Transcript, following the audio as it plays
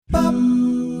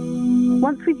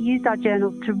Once we've used our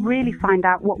journals to really find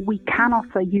out what we can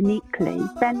offer uniquely,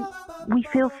 then we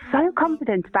feel so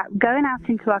confident about going out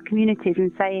into our communities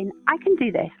and saying, I can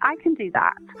do this, I can do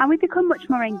that. And we become much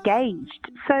more engaged.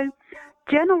 So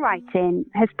journal writing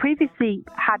has previously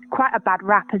had quite a bad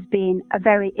rap as being a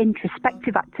very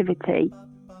introspective activity,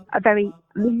 a very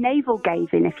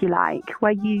navel-gazing, if you like,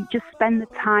 where you just spend the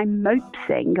time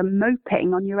moping and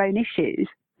moping on your own issues.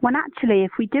 When actually,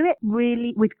 if we do it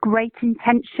really with great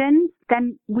intention,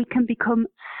 then we can become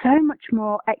so much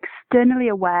more externally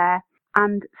aware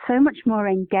and so much more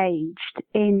engaged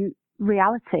in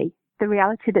reality, the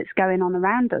reality that's going on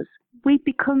around us. We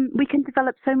can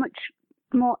develop so much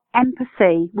more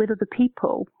empathy with other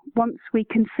people once we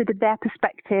consider their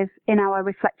perspective in our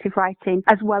reflective writing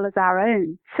as well as our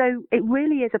own. So it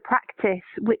really is a practice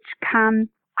which can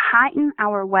heighten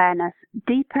our awareness,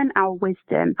 deepen our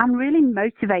wisdom, and really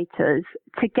motivate us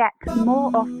to get more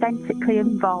authentically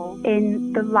involved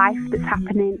in the life that's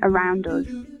happening around us.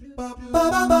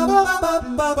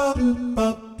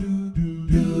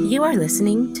 You are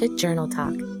listening to Journal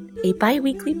Talk, a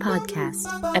bi-weekly podcast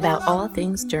about all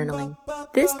things journaling.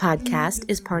 This podcast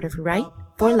is part of Write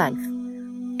for Life,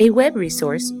 a web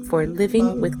resource for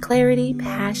living with clarity,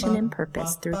 passion, and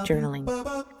purpose through journaling.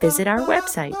 Visit our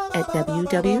website at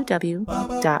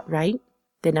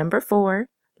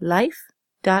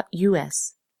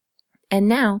www.write4life.us. And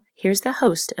now, here's the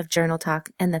host of Journal Talk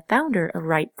and the founder of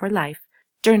Write for Life,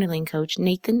 journaling coach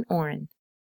Nathan Oren.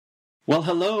 Well,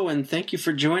 hello, and thank you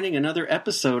for joining another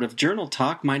episode of Journal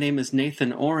Talk. My name is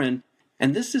Nathan Oren,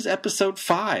 and this is episode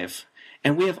 5,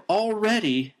 and we have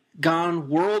already gone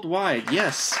worldwide.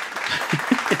 Yes.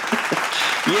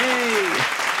 Yay!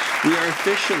 We are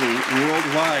officially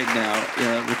worldwide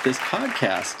now with this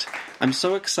podcast. I'm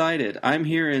so excited. I'm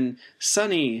here in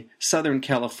sunny Southern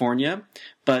California,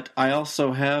 but I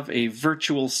also have a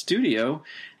virtual studio.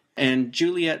 And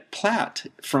Juliet Platt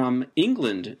from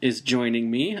England is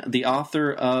joining me, the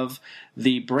author of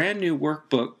the brand new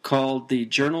workbook called the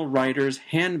Journal Writer's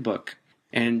Handbook.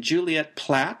 And Juliet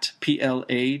Platt,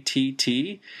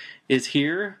 P-L-A-T-T, is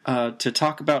here to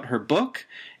talk about her book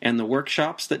and the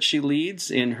workshops that she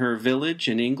leads in her village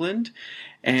in England,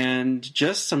 and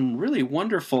just some really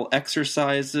wonderful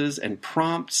exercises and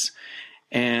prompts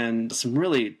and some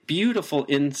really beautiful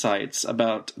insights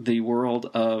about the world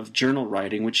of journal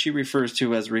writing, which she refers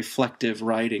to as reflective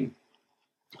writing.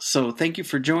 So thank you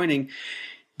for joining.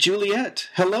 Juliet,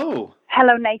 hello.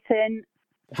 Hello, Nathan.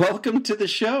 Welcome to the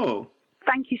show.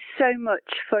 Thank you so much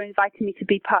for inviting me to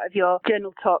be part of your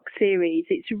Journal Talk series.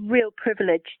 It's a real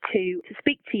privilege to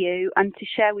speak to you and to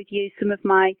share with you some of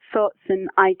my thoughts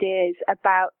and ideas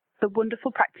about the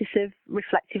wonderful practice of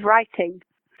reflective writing.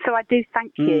 So I do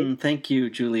thank you. Thank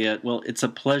you, Juliet. Well, it's a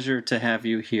pleasure to have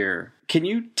you here. Can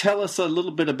you tell us a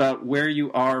little bit about where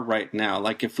you are right now?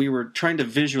 Like if we were trying to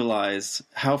visualize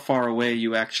how far away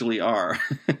you actually are.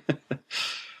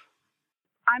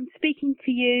 I'm speaking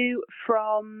to you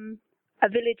from a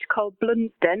village called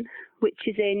Blunsdon, which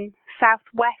is in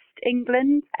southwest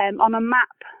England. On a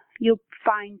map, you'll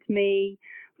find me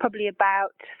probably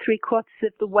about 3/4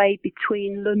 of the way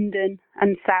between London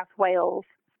and South Wales.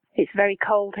 It's very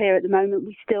cold here at the moment.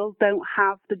 We still don't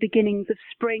have the beginnings of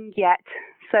spring yet,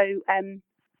 so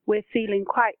we're feeling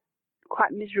quite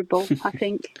miserable, I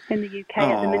think, in the UK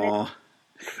at the minute.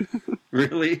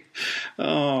 Really?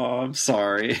 Oh, I'm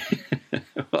sorry.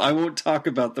 I won't talk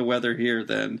about the weather here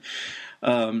then.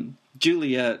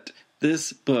 Juliet,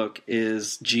 this book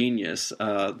is genius.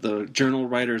 The Journal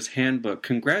Writer's Handbook.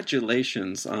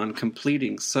 Congratulations on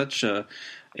completing such a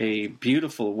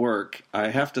beautiful work. I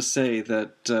have to say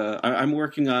that I'm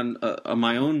working on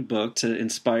my own book to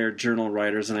inspire journal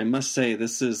writers, and I must say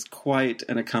this is quite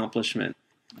an accomplishment.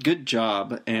 Good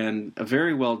job, and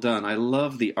very well done. I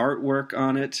love the artwork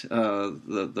on it,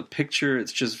 the picture.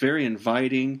 It's just very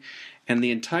inviting, and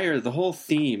the whole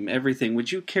theme, everything.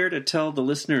 Would you care to tell the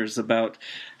listeners about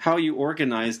how you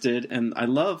organized it? And I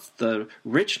love the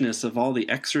richness of all the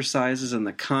exercises and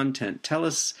the content. Tell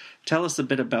us a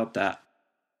bit about that.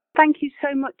 Thank you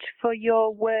so much for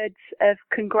your words of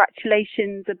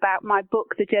congratulations about my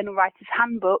book, The Journal Writer's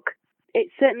Handbook. It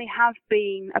certainly has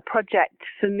been a project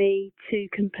for me to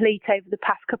complete over the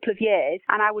past couple of years,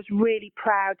 and I was really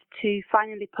proud to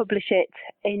finally publish it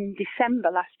in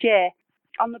December last year.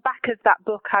 On the back of that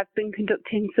book, I've been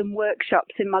conducting some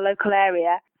workshops in my local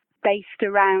area based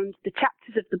around the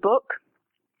chapters of the book,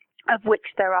 of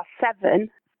which there are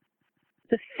 7.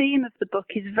 The theme of the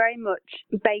book is very much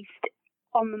based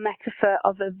on the metaphor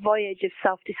of a voyage of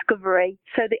self-discovery.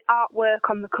 So the artwork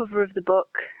on the cover of the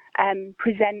book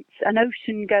presents an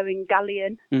ocean-going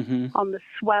galleon on the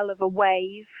swell of a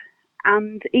wave,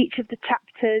 and each of the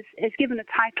chapters is given a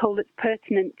title that's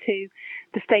pertinent to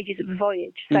the stages of the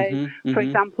voyage. So, for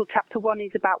example, chapter 1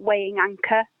 is about weighing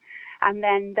anchor, and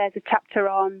then there's a chapter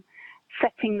on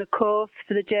setting the course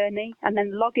for the journey, and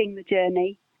then logging the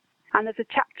journey. And there's a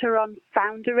chapter on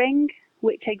foundering,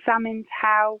 which examines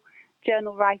how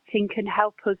journal writing can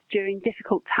help us during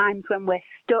difficult times when we're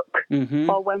stuck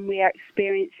or when we are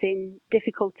experiencing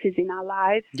difficulties in our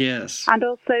lives. Yes. And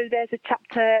also there's a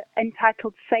chapter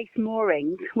entitled Safe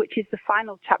Moorings, which is the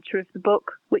final chapter of the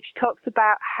book, which talks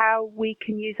about how we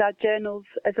can use our journals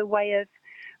as a way of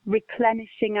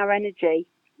replenishing our energy,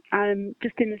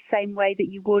 just in the same way that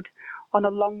you would on a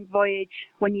long voyage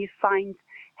when you find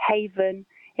haven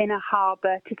in a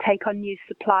harbour to take on new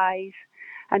supplies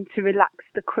and to relax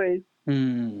the crew.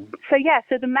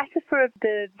 So the metaphor of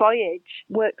the voyage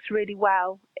works really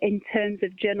well in terms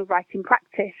of journal writing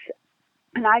practice.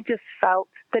 And I just felt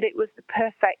that it was the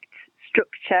perfect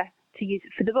structure to use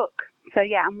it for the book. So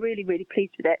yeah, I'm really, really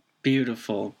pleased with it.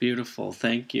 Beautiful, beautiful.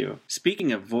 Thank you.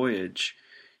 Speaking of voyage,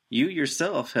 you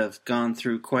yourself have gone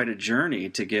through quite a journey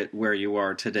to get where you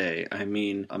are today. I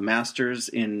mean, a master's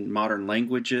in modern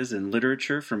languages and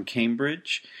literature from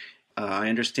Cambridge. I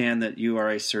understand that you are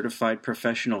a certified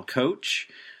professional coach,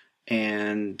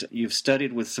 and you've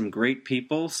studied with some great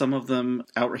people, some of them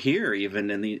out here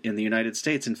even in the United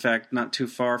States. In fact, not too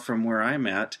far from where I'm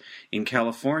at in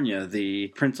California, the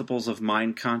Principles of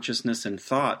Mind, Consciousness, and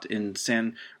Thought in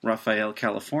San Rafael,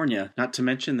 California. Not to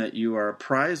mention that you are a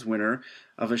prize winner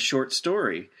of a short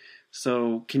story.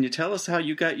 So can you tell us how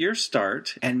you got your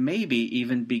start, and maybe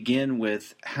even begin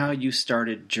with how you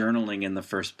started journaling in the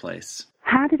first place?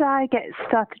 How did I get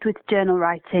started with journal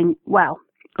writing? Well,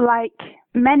 like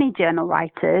many journal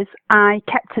writers, I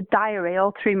kept a diary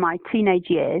all through my teenage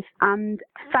years and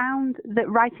found that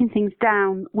writing things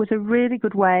down was a really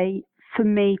good way for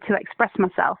me to express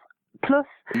myself. Plus,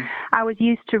 I was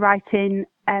used to writing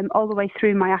all the way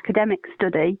through my academic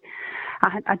study.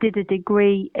 I did a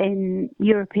degree in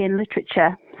European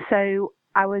literature, so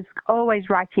I was always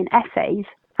writing essays.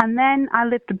 And then I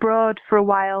lived abroad for a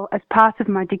while as part of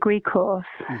my degree course.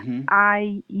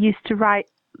 I used to write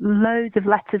loads of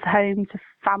letters home to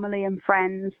family and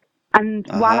friends. And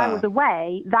while I was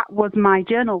away, that was my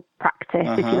journal practice,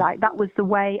 if you like. That was the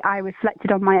way I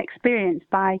reflected on my experience,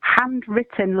 by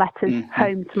handwritten letters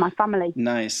home to my family.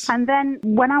 Nice. And then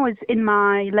when I was in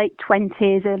my late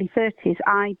 20s, early 30s,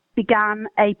 I began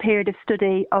a period of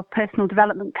study of personal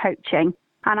development coaching.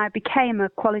 And I became a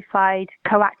qualified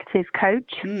coactive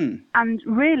coach. And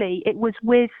really, it was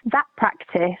with that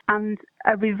practice and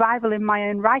a revival in my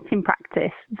own writing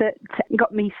practice that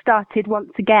got me started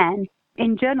once again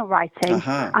in journal writing.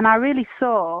 And I really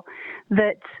saw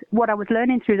that what I was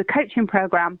learning through the coaching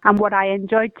program and what I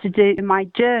enjoyed to do in my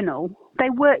journal,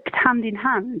 they worked hand in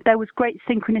hand. There was great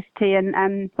synchronicity and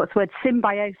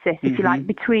symbiosis, if you like,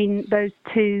 between those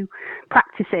two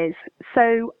practices.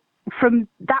 So from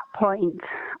that point,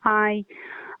 I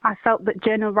felt that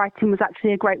journal writing was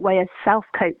actually a great way of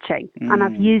self-coaching, and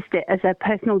I've used it as a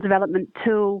personal development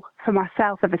tool for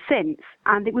myself ever since.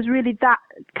 And it was really that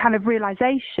kind of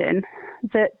realization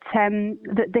that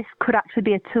that this could actually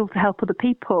be a tool to help other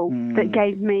people that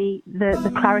gave me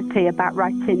the clarity about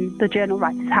writing the Journal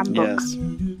Writer's Handbook. Yes.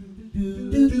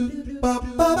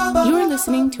 You're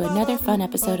listening to another fun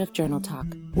episode of Journal Talk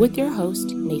with your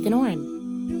host, Nathan Oren.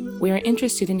 We are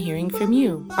interested in hearing from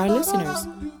you, our listeners,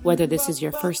 whether this is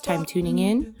your first time tuning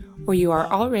in or you are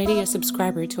already a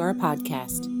subscriber to our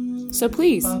podcast. So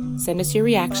please send us your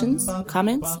reactions,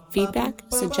 comments, feedback,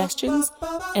 suggestions,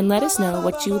 and let us know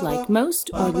what you like most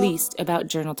or least about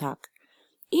Journal Talk.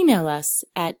 Email us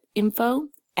at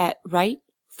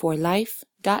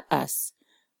info@writeforlife.us.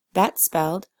 That's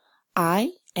spelled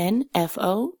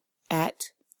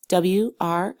info@WRITE,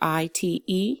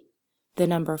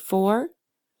 4,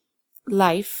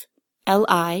 life.us.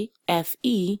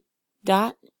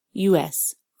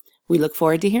 We look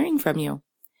forward to hearing from you.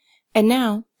 And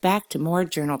now, back to more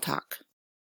Journal Talk.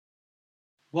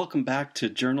 Welcome back to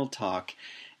Journal Talk.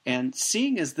 And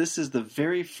seeing as this is the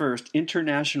very first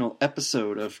international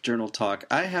episode of Journal Talk,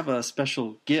 I have a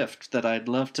special gift that I'd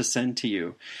love to send to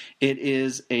you. It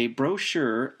is a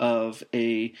brochure of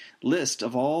a list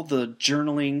of all the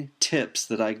journaling tips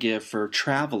that I give for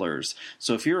travelers.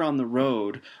 So if you're on the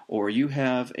road or you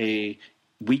have a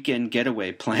weekend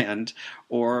getaway planned,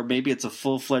 or maybe it's a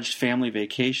full-fledged family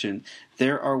vacation,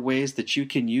 there are ways that you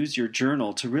can use your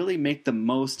journal to really make the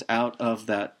most out of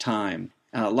that time.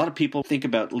 A lot of people think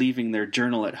about leaving their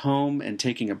journal at home and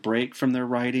taking a break from their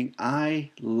writing.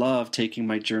 I love taking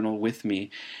my journal with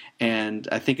me, and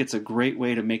I think it's a great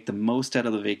way to make the most out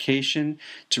of the vacation,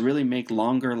 to really make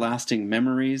longer lasting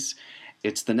memories.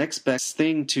 It's the next best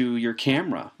thing to your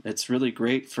camera. It's really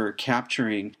great for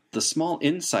capturing the small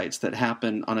insights that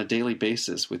happen on a daily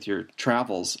basis with your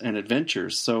travels and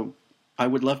adventures. So I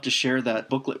would love to share that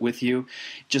booklet with you.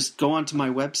 Just go onto my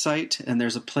website, and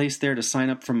there's a place there to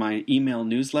sign up for my email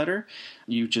newsletter.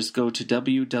 You just go to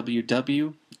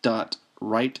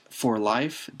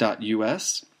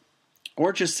www.writeforlife.us,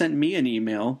 or just send me an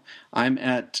email. I'm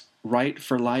at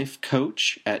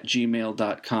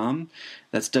writeforlifecoach@gmail.com.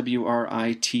 That's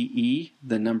WRITE,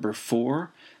 the number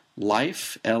 4,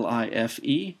 life, LIFE,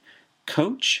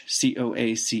 coach,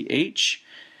 COACH,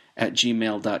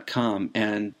 @gmail.com,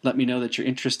 and let me know that you're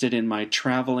interested in my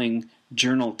traveling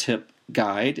journal tip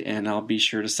guide, and I'll be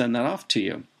sure to send that off to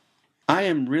you. I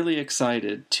am really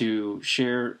excited to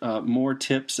share more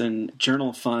tips and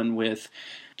journal fun with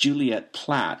Juliet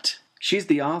Platt. She's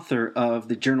the author of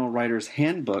the Journal Writer's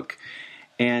Handbook,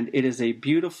 and it is a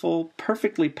beautiful,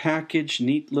 perfectly packaged,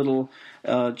 neat little,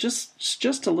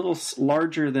 just a little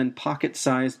larger than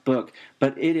pocket-sized book,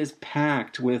 but it is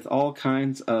packed with all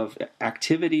kinds of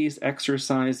activities,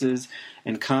 exercises,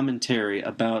 and commentary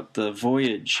about the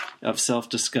voyage of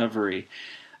self-discovery.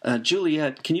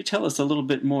 Juliet, can you tell us a little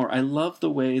bit more? I love the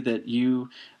way that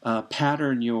you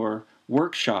pattern your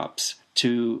workshops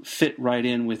to fit right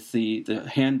in with the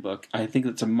handbook. I think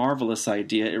that's a marvelous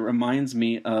idea. It reminds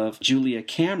me of Julia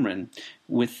Cameron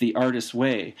with The Artist's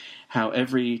Way, how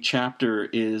every chapter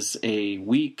is a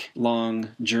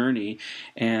week-long journey,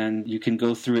 and you can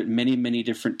go through it many, many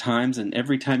different times, and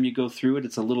every time you go through it,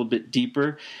 it's a little bit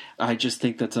deeper. I just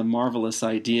think that's a marvelous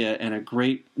idea and a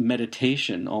great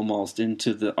meditation almost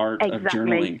into the art of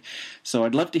journaling. So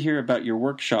I'd love to hear about your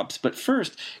workshops, but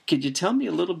first, could you tell me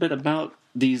a little bit about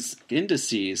these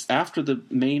indices? After the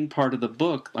main part of the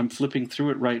book, I'm flipping through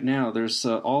it right now, there's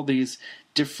all these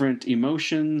different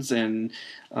emotions and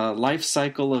life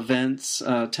cycle events.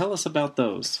 Tell us about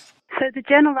those. So the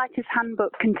Journal Writer's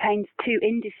Handbook contains 2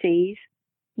 indices,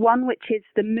 one which is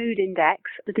the mood index,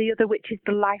 the other which is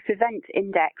the life event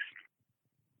index.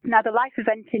 Now, the life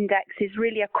event index is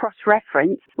really a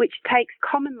cross-reference which takes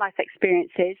common life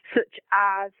experiences such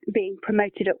as being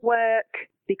promoted at work,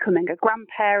 becoming a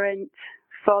grandparent,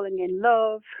 falling in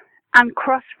love, and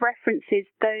cross-references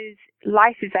those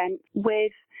life events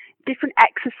with different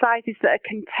exercises that are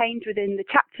contained within the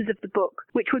chapters of the book,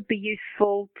 which would be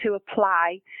useful to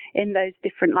apply in those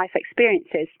different life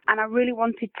experiences. And I really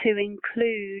wanted to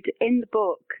include in the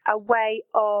book a way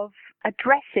of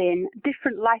addressing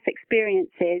different life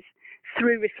experiences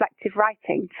through reflective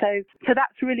writing. So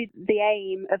that's really the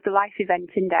aim of the life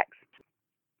event index.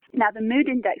 Now, the mood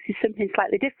index is something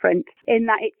slightly different in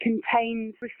that it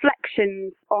contains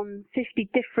reflections on 50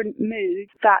 different moods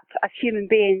that as human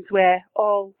beings we're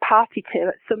all party to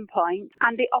at some point,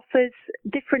 and it offers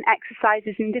different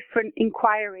exercises and different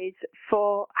inquiries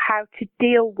for how to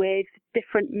deal with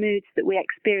different moods that we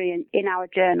experience in our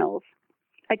journals.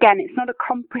 Again, it's not a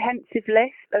comprehensive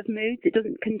list of moods. It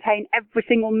doesn't contain every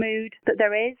single mood that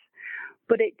there is,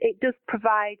 but it does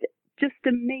provide just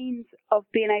a means of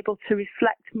being able to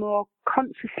reflect more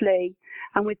consciously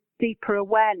and with deeper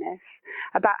awareness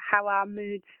about how our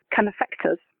moods can affect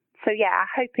us. So yeah, I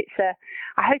hope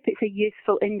it's a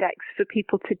useful index for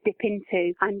people to dip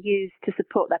into and use to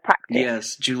support their practice.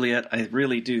 Yes, Juliet, I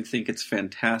really do think it's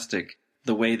fantastic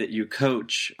the way that you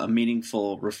coach a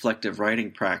meaningful reflective writing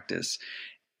practice.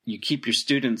 You keep your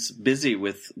students busy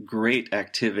with great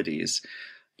activities.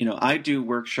 You know, I do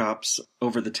workshops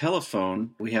over the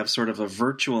telephone. We have sort of a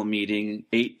virtual meeting,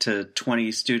 8 to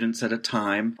 20 students at a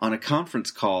time on a conference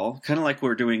call, kind of like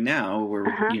we're doing now, where,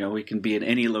 we can be in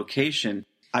any location.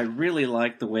 I really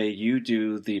like the way you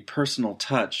do the personal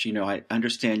touch. You know, I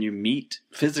understand you meet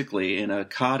physically in a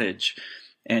cottage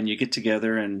and you get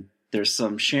together and there's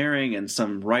some sharing and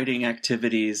some writing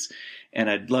activities, and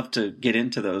I'd love to get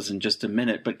into those in just a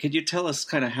minute. But could you tell us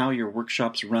kind of how your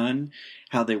workshops run,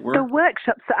 how they work? The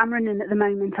workshops that I'm running at the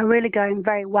moment are really going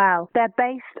very well. They're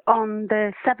based on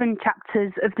the 7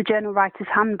 chapters of the Journal Writer's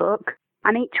Handbook,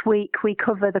 and each week we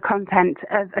cover the content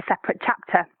of a separate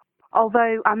chapter.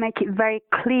 Although I make it very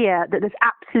clear that there's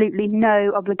absolutely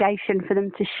no obligation for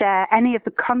them to share any of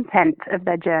the content of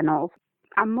their journals.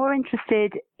 I'm more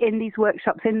interested in these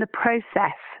workshops in the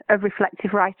process of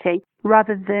reflective writing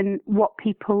rather than what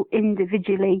people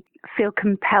individually feel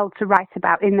compelled to write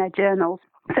about in their journals.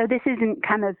 So this isn't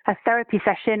kind of a therapy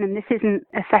session, and this isn't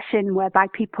a session whereby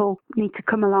people need to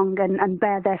come along and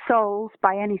bare their souls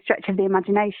by any stretch of the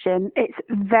imagination. It's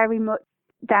very much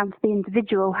down to the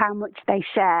individual how much they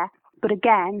share. But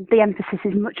again, the emphasis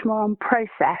is much more on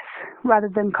process rather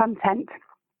than content.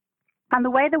 And the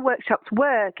way the workshops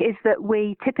work is that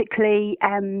we typically,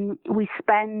 we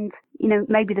spend,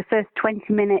 maybe the first 20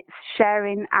 minutes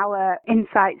sharing our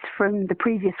insights from the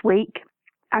previous week.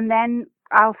 And then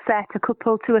I'll set a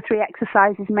couple, 2 or 3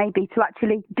 exercises maybe to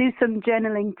actually do some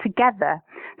journaling together.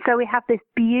 So we have this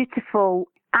beautiful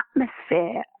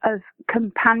atmosphere of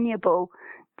companionable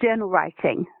journal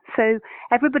writing. So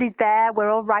everybody's there, we're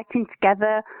all writing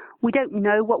together. We don't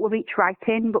know what we're each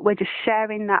writing, but we're just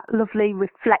sharing that lovely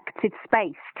reflective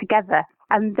space together.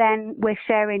 And then we're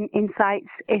sharing insights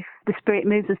if the spirit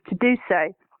moves us to do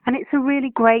so. And it's a really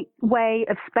great way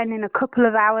of spending a couple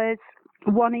of hours,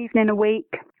 one evening a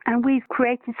week, and we've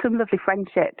created some lovely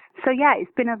friendships. So yeah,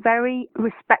 it's been a very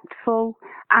respectful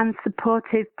and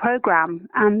supportive program,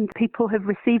 and people have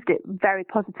received it very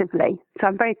positively. So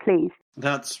I'm very pleased.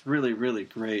 That's really, really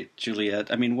great,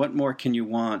 Juliet. I mean, what more can you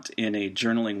want in a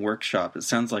journaling workshop? It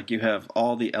sounds like you have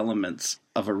all the elements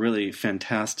of a really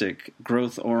fantastic,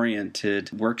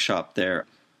 growth-oriented workshop there.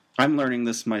 I'm learning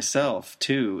this myself,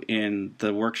 too, in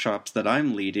the workshops that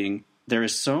I'm leading. There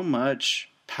is so much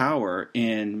power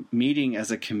in meeting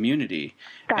as a community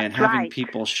and having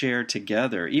people share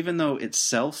together, even though it's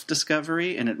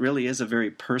self-discovery and it really is a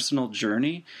very personal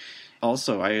journey.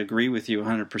 Also, I agree with you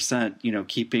 100%,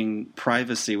 keeping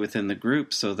privacy within the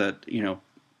group so that,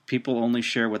 people only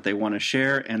share what they want to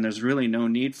share, and there's really no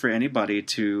need for anybody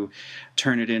to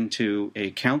turn it into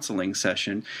a counseling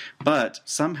session. But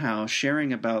somehow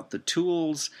sharing about the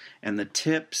tools and the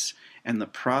tips and the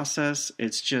process,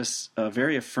 it's just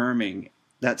very affirming.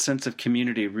 That sense of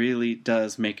community really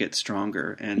does make it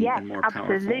stronger and more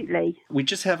powerful. Absolutely. We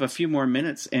just have a few more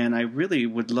minutes, and I really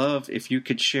would love if you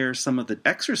could share some of the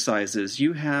exercises.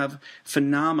 You have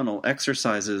phenomenal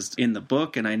exercises in the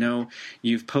book, and I know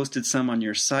you've posted some on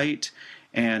your site,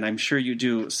 and I'm sure you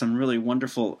do some really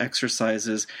wonderful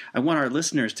exercises. I want our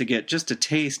listeners to get just a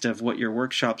taste of what your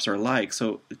workshops are like.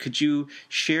 So could you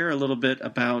share a little bit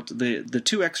about the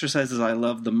 2 exercises I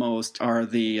love the most are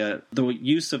the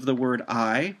use of the word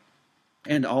I,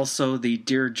 and also the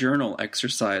Dear Journal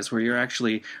exercise, where you're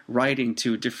actually writing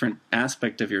to a different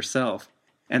aspect of yourself.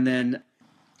 And then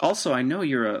also, I know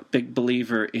you're a big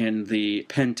believer in the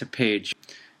pen to page.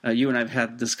 You and I have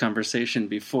had this conversation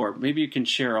before. Maybe you can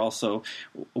share also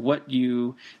what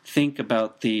you think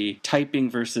about the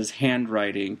typing versus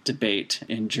handwriting debate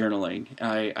in journaling.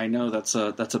 I know that's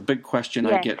a big question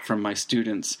I get from my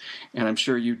students, and I'm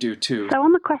sure you do too. So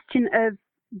on the question of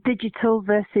digital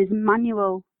versus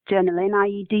manual journaling,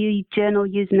 i.e. do you journal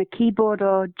using a keyboard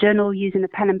or journal using a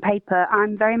pen and paper,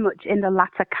 I'm very much in the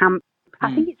latter camp.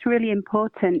 I think it's really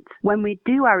important when we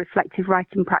do our reflective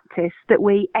writing practice that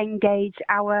we engage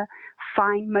our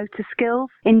fine motor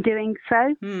skills in doing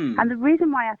so. And the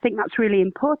reason why I think that's really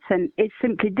important is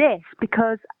simply this,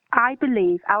 because I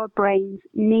believe our brains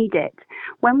need it.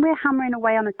 When we're hammering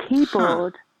away on a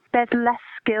keyboard, there's less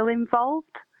skill involved.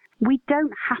 We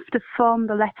don't have to form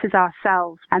the letters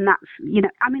ourselves. And that's,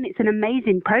 it's an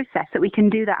amazing process that we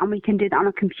can do that, and we can do that on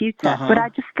a computer. But I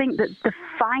just think that the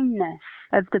fineness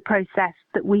of the process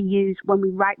that we use when we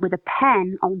write with a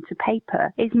pen onto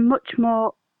paper is much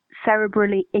more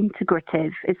cerebrally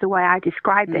integrative, is the way I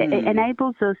describe it. It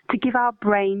enables us to give our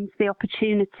brains the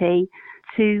opportunity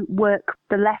to work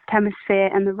the left hemisphere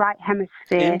and the right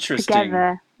hemisphere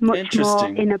together much more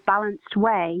in a balanced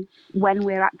way when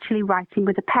we're actually writing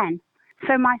with a pen.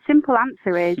 So my simple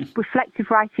answer is reflective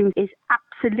writing is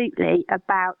absolutely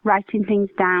about writing things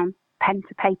down pen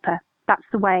to paper. That's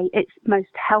the way it's most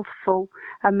healthful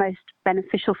and most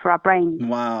beneficial for our brains.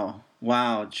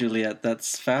 Wow, Juliet,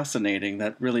 that's fascinating.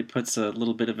 That really puts a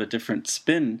little bit of a different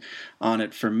spin on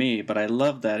it for me, but I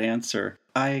love that answer.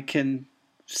 I can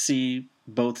see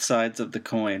both sides of the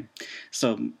coin.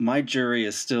 So my jury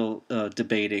is still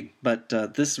debating, but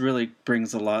this really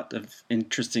brings a lot of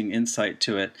interesting insight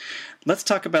to it. Let's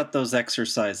talk about those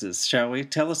exercises, shall we?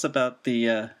 Tell us about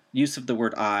the use of the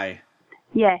word I.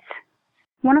 Yes.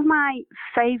 One of my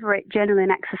favorite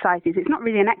journaling exercises, it's not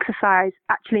really an exercise,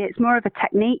 actually, it's more of a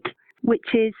technique,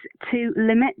 which is to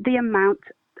limit the amount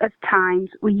of times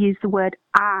we use the word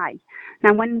I.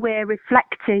 Now, when we're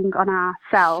reflecting on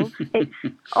ourselves, it's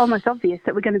almost obvious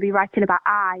that we're going to be writing about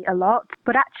I a lot.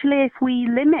 But actually, if we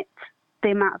limit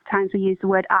the amount of times we use the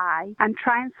word I, and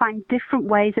try and find different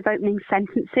ways of opening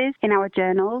sentences in our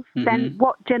journals, then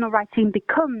what journal writing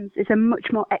becomes is a much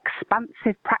more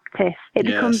expansive practice. It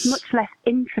becomes much less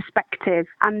introspective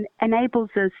and enables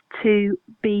us to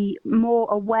be more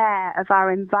aware of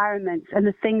our environment and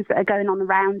the things that are going on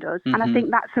around us. And I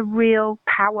think that's a real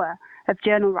power of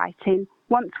journal writing.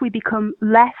 Once we become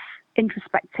less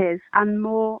introspective and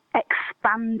more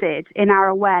expanded in our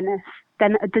awareness,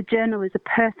 then the journal is a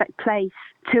perfect place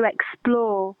to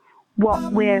explore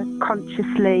what we're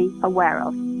consciously aware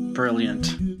of.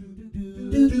 Brilliant.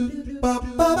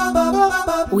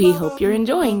 We hope you're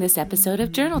enjoying this episode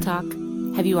of Journal Talk.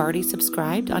 Have you already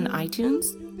subscribed on iTunes?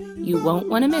 You won't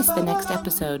want to miss the next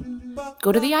episode.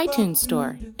 Go to the iTunes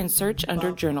store and search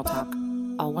under Journal Talk,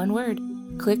 all one word.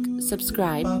 Click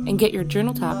subscribe and get your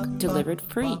Journal Talk delivered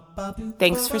free.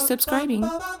 Thanks for subscribing.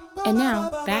 And now,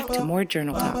 back to more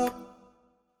Journal Talk.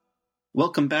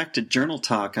 Welcome back to Journal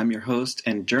Talk. I'm your host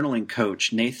and journaling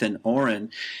coach, Nathan Oren,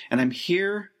 and I'm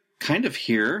here, kind of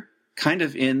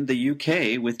in the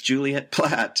UK with Juliet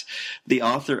Platt, the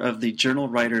author of the Journal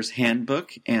Writer's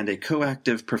Handbook and a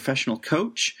co-active professional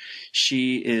coach.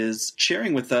 She is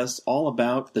sharing with us all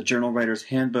about the Journal Writer's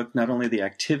Handbook, not only the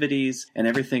activities and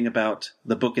everything about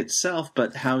the book itself,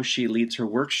 but how she leads her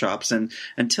workshops. And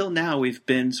until now, we've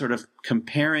been sort of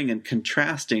comparing and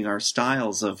contrasting our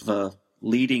styles of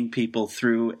leading people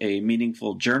through a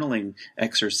meaningful journaling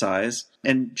exercise.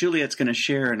 And Juliet's going to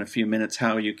share in a few minutes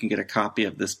how you can get a copy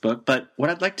of this book. But what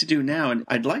I'd like to do now, and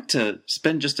I'd like to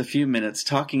spend just a few minutes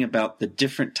talking about the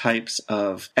different types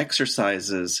of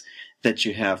exercises that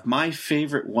you have. My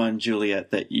favorite one,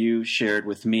 Juliet, that you shared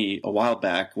with me a while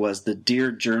back was the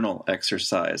Dear Journal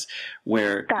exercise,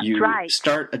 where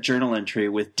start a journal entry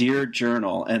with Dear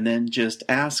Journal and then just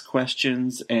ask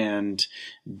questions and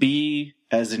be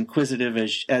as inquisitive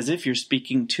as if you're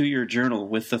speaking to your journal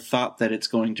with the thought that it's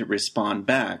going to respond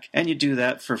back. And you do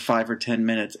that for 5 or 10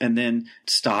 minutes and then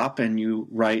stop and you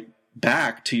write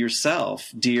back to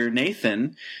yourself, Dear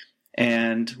Nathan,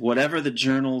 and whatever the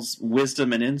journal's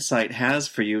wisdom and insight has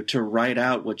for you to write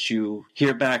out what you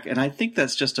hear back. And I think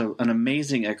that's just an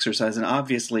amazing exercise. And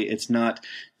obviously it's not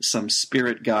some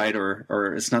spirit guide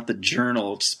or it's not the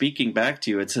journal speaking back to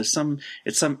you. It's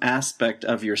some aspect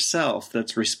of yourself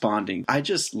that's responding. I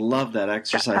just love that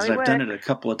exercise. I've done it a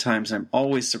couple of times. I'm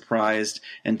always surprised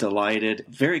and delighted,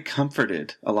 very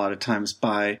comforted a lot of times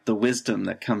by the wisdom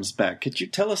that comes back. Could you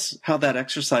tell us how that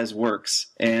exercise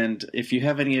works? And if you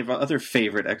have any of our other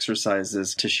favorite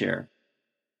exercises to share?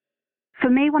 For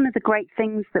me, one of the great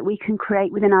things that we can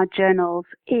create within our journals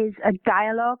is a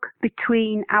dialogue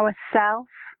between ourselves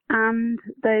and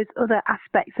those other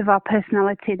aspects of our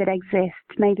personality that exist,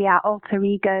 maybe our alter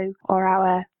ego or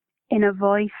our inner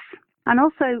voice. And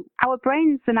also, our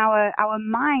brains and our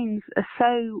minds are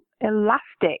so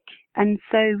elastic and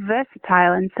so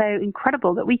versatile and so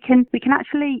incredible that we can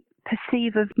actually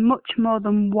perceive of much more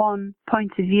than one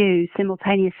point of view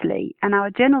simultaneously. And our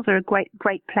journals are a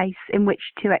great place in which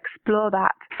to explore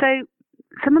that. So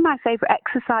some of my favorite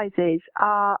exercises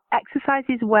are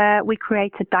exercises where we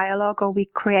create a dialogue or we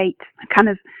create a kind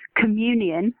of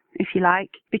communion, if you like,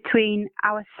 between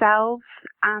ourselves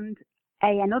and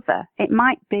another. It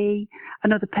might be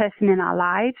another person in our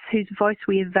lives whose voice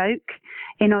we evoke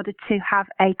in order to have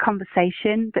a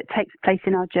conversation that takes place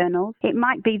in our journals. It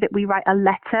might be that we write a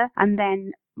letter and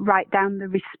then write down the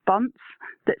response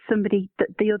that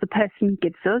the other person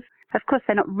gives us. Of course,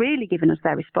 they're not really giving us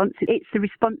their response. It's the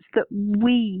response that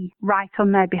we write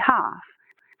on their behalf.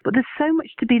 But there's so much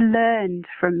to be learned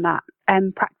from that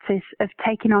practice of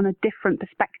taking on a different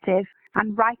perspective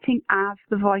and writing as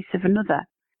the voice of another.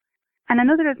 And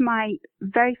another of my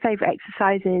very favourite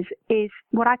exercises is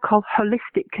what I call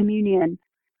holistic communion,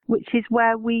 which is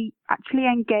where we actually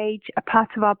engage a part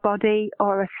of our body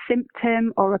or a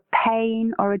symptom or a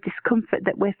pain or a discomfort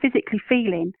that we're physically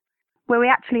feeling, where we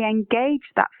actually engage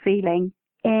that feeling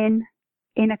in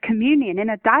a communion, in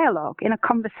a dialogue, in a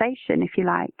conversation, if you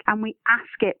like, and we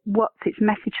ask it what's its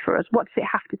message for us, what does it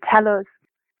have to tell us.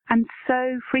 And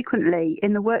so frequently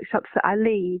in the workshops that I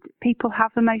lead, people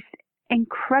have the most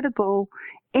incredible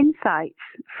insights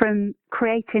from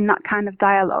creating that kind of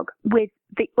dialogue with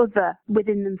the other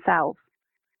within themselves.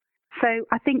 So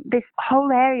I think this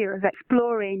whole area of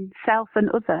exploring self and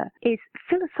other is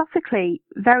philosophically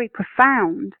very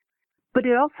profound, but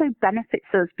it also benefits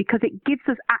us because it gives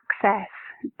us access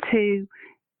to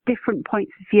different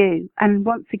points of view. And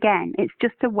once again, it's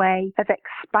just a way of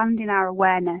expanding our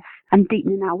awareness and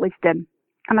deepening our wisdom.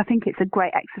 And I think it's a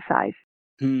great exercise.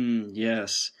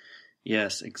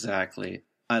 Yes, exactly.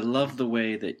 I love the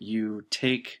way that you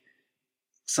take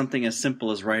something as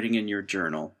simple as writing in your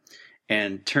journal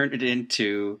and turn it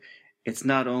into, it's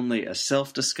not only a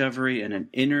self-discovery and an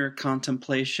inner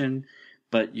contemplation,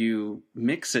 but you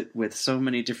mix it with so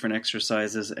many different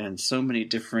exercises and so many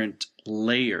different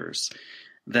layers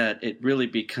that it really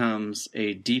becomes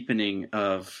a deepening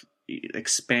of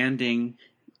expanding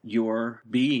your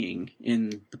being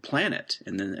in the planet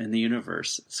and in the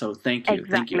universe. So thank you.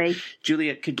 Exactly. Thank you.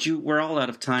 Juliet, we're all out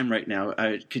of time right now.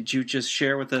 Could you just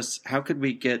share with us, how could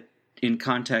we get in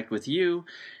contact with you?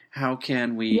 How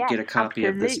can we get a copy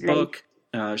of this book?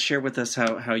 Share with us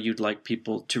how you'd like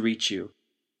people to reach you.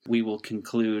 We will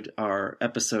conclude our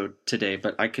episode today,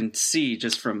 but I can see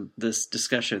just from this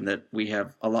discussion that we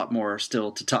have a lot more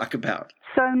still to talk about.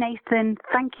 So, Nathan,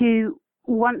 thank you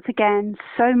once again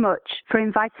so much for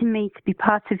inviting me to be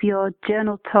part of your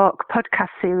Journal Talk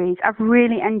podcast series. I've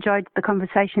really enjoyed the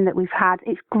conversation that we've had.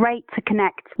 It's great to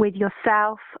connect with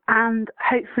yourself and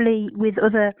hopefully with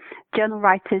other journal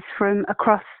writers from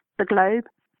across the globe.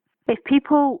 If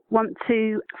people want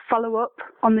to follow up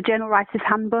on the Journal Writer's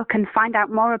Handbook and find out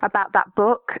more about that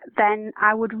book, then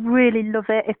I would really love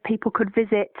it if people could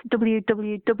visit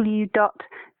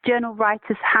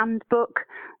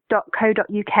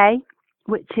www.journalwritershandbook.co.uk,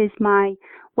 which is my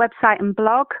website and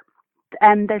blog.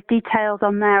 There's details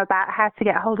on there about how to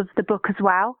get hold of the book as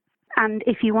well. And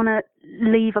if you want to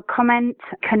leave a comment,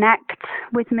 connect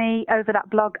with me over that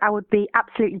blog, I would be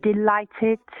absolutely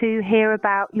delighted to hear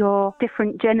about your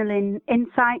different journaling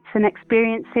insights and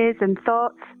experiences and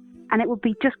thoughts. And it would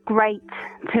be just great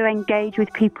to engage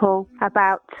with people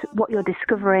about what you're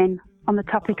discovering on the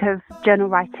topic of journal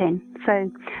writing. So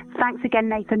thanks again,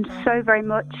 Nathan, so very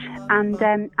much. And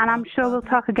I'm sure we'll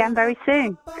talk again very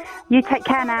soon. You take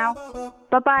care now.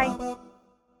 Bye-bye.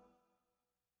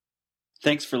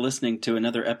 Thanks for listening to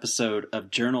another episode of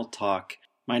Journal Talk.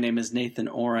 My name is Nathan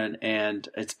Oren, and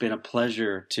it's been a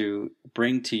pleasure to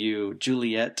bring to you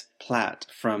Juliet Platt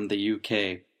from the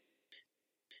UK.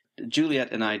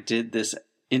 Juliet and I did this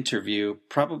interview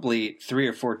probably 3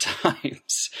 or 4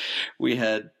 times. We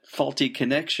had faulty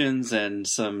connections and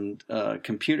some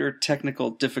computer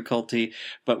technical difficulty,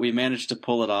 but we managed to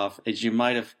pull it off. As you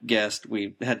might have guessed,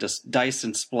 we had to dice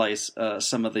and splice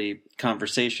some of the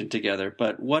conversation together,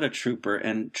 but what a trooper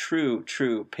and true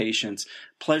patience.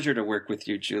 Pleasure to work with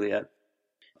you, Juliet.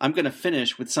 I'm going to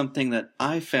finish with something that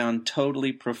I found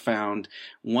totally profound.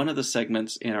 One of the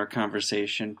segments in our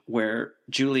conversation where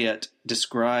Juliet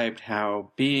described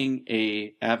how being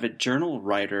an avid journal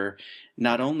writer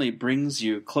not only brings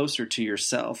you closer to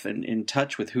yourself and in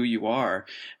touch with who you are,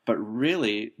 but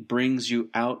really brings you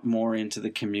out more into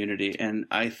the community. And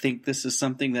I think this is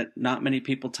something that not many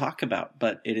people talk about,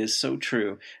 but it is so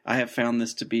true. I have found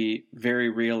this to be very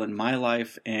real in my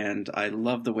life, and I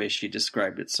love the way she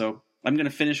described it. So I'm going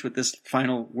to finish with this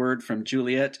final word from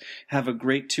Juliet. Have a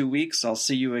great 2 weeks. I'll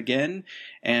see you again.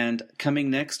 And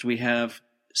coming next, we have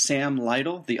Sam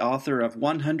Lytle, the author of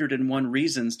 101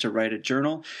 Reasons to Write a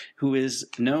Journal, who is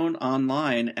known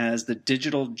online as the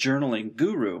digital journaling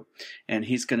guru. And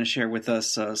he's going to share with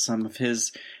us some of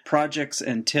his projects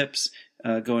and tips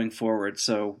going forward.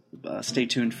 So stay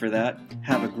tuned for that.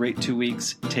 Have a great 2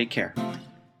 weeks. Take care.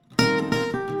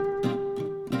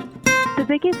 The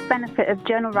biggest benefit of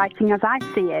journal writing, as I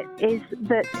see it, is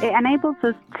that it enables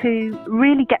us to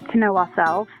really get to know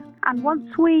ourselves. And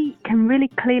once we can really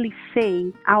clearly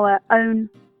see our own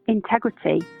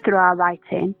integrity through our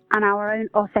writing and our own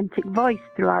authentic voice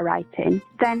through our writing,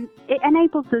 then it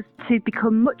enables us to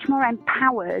become much more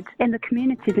empowered in the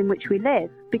communities in which we live.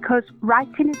 Because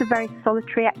writing is a very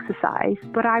solitary exercise,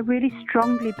 but I really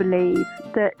strongly believe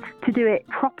that to do it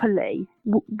properly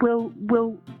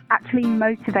will actually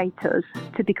motivate us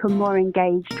to become more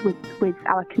engaged with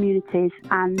our communities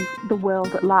and the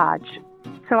world at large.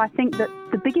 So I think that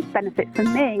the biggest benefit for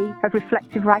me of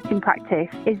reflective writing practice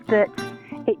is that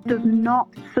it does not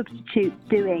substitute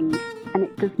doing, and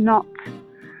it does not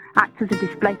act as a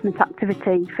displacement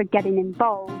activity for getting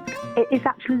involved. It is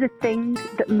actually the thing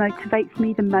that motivates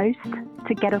me the most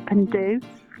to get up and do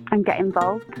and get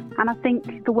involved. And I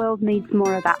think the world needs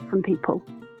more of that from people.